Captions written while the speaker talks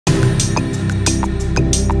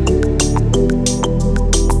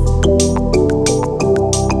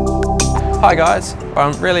Hi guys,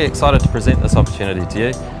 I'm really excited to present this opportunity to you.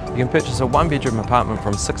 You can purchase a one-bedroom apartment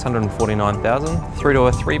from $649,000 through to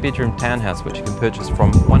a three-bedroom townhouse which you can purchase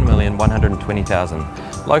from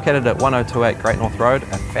 $1,120,000. Located at 1028 Great North Road,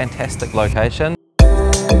 a fantastic location.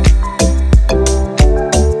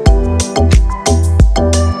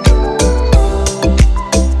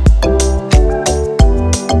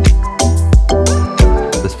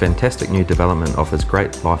 This fantastic new development offers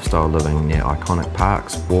great lifestyle living near iconic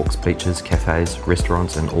parks, walks, beaches, cafes,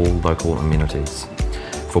 restaurants and all local amenities.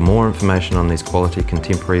 For more information on these quality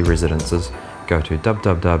contemporary residences, go to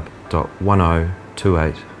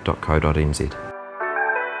www.1028.co.nz.